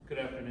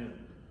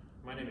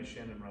My name is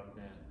Shannon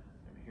Rugnett.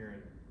 I'm here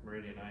in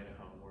Meridian,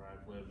 Idaho, where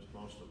I've lived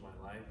most of my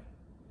life,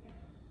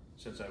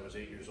 since I was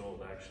 8 years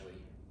old actually,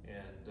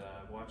 and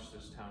I've watched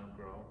this town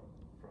grow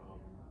from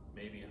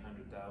maybe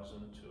 100,000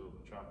 to a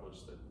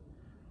metropolis that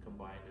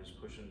combined is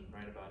pushing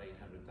right about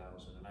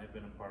 800,000, and I've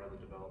been a part of the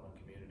development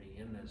community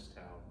in this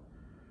town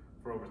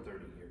for over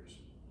 30 years.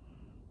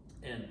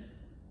 And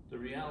the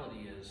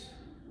reality is,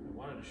 I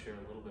wanted to share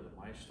a little bit of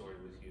my story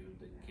with you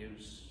that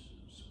gives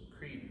some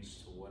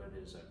credence to what it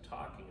is I'm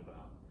talking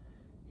about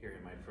here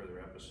in my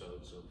further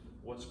episodes of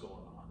what's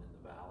going on in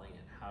the valley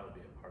and how to be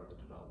a part of the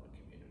development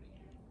community.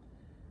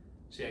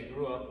 See, I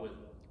grew up with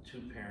two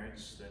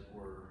parents that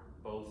were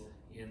both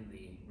in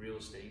the real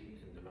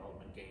estate and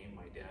development game.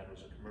 My dad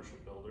was a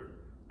commercial builder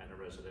and a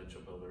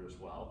residential builder as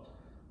well.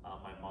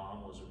 My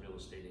mom was a real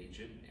estate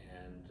agent,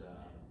 and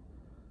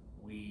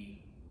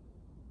we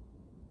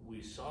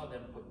saw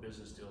them put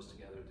business deals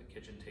together at the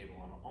kitchen table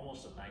on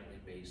almost a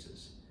nightly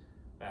basis.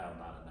 Well,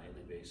 not a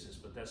nightly basis,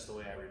 but that's the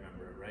way I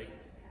remember it, right?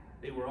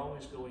 They were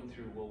always going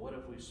through, well, what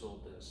if we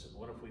sold this? And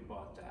what if we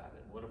bought that?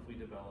 And what if we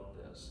developed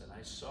this? And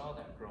I saw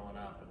that growing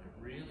up, and it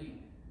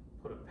really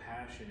put a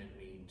passion in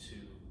me to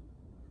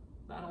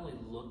not only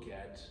look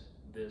at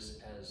this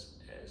as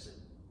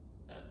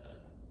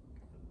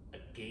a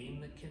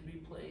game that can be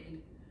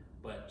played,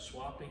 but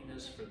swapping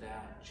this for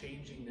that,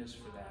 changing this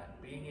for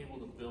that, being able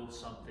to build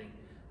something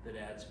that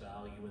adds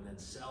value and then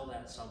sell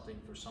that something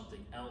for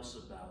something else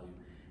of value.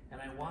 And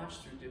I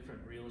watched through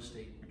different real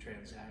estate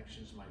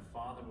transactions. My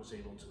father was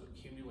able to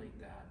accumulate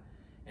that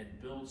and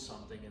build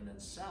something and then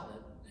sell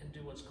it and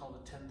do what's called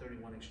a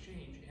 1031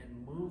 exchange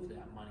and move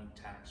that money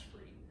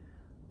tax-free.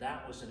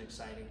 That was an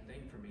exciting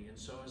thing for me. And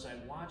so as I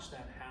watched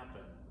that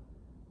happen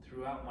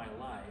throughout my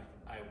life,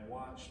 I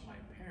watched my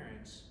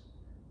parents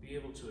be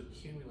able to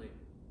accumulate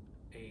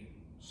a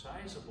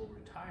sizable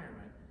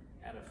retirement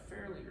at a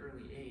fairly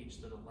early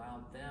age that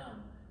allowed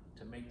them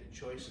to make the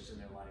choices in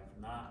their life,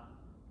 not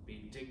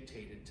be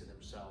dictated to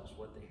themselves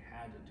what they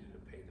had to do to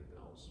pay the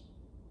bills.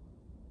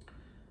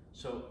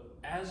 So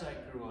as I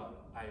grew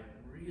up, I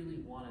really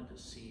wanted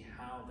to see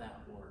how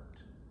that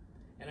worked.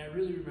 And I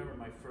really remember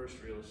my first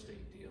real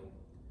estate deal.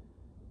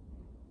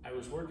 I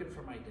was working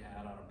for my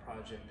dad on a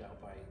project out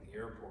by the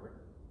airport,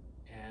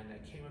 and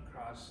I came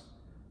across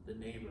the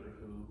neighbor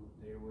who,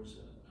 there was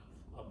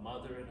a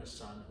mother and a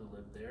son who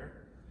lived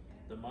there.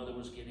 The mother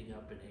was getting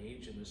up in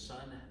age, and the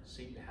son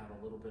seemed to have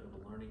a little bit of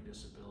a learning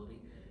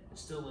disability and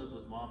still lived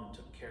with mom and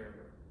took care of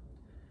her.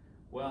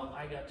 Well,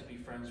 I got to be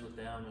friends with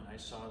them, and I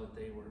saw that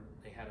they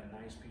had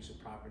a nice piece of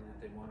property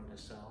that they wanted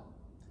to sell.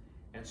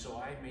 And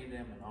so I made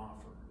them an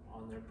offer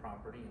on their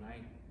property, and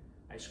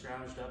I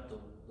scrounged up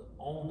the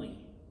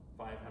only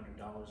 $500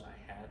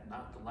 I had,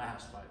 not the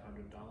last $500,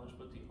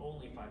 but the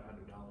only $500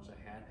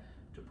 I had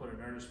to put an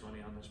earnest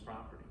money on this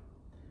property.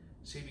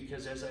 See,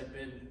 because as I've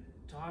been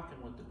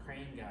talking with the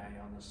crane guy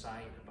on the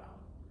site about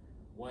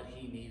what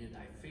he needed,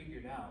 I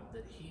figured out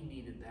that he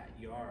needed that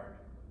yard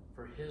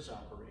for his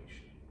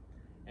operation.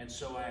 And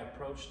so I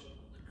approached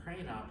the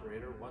crane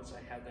operator once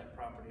I had that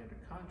property under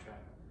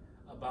contract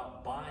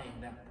about buying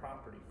that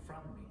property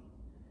from me.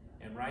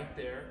 And right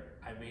there,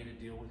 I made a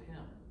deal with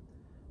him.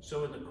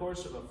 So in the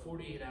course of a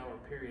 48-hour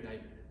period, I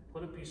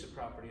put a piece of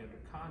property under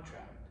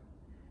contract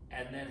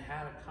and then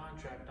had a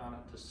contract on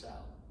it to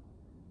sell.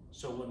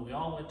 So when we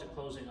all went to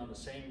closing on the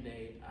same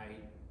day, I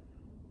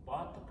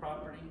bought the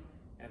property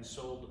and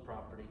sold the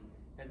property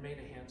and made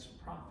a handsome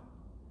profit.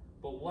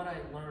 But what I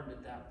learned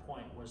at that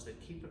point was that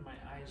keeping my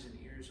eyes and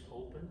ears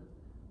open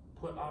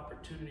put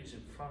opportunities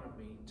in front of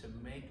me to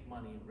make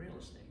money in real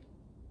estate.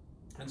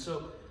 And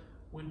so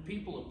when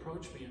people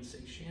approach me and say,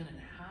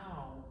 Shannon,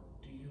 how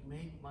do you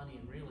make money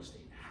in real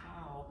estate?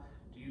 How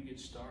do you get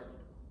started?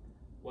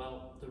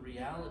 Well, the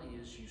reality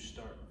is you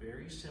start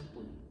very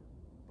simply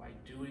by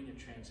doing a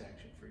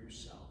transaction for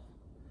yourself,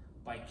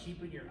 by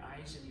keeping your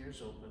eyes and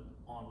ears open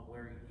on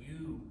where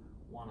you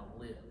want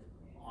to live,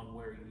 on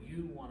where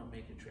you want to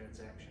make a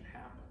transaction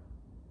happen.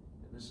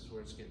 And this is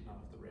where it's getting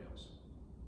off the rails.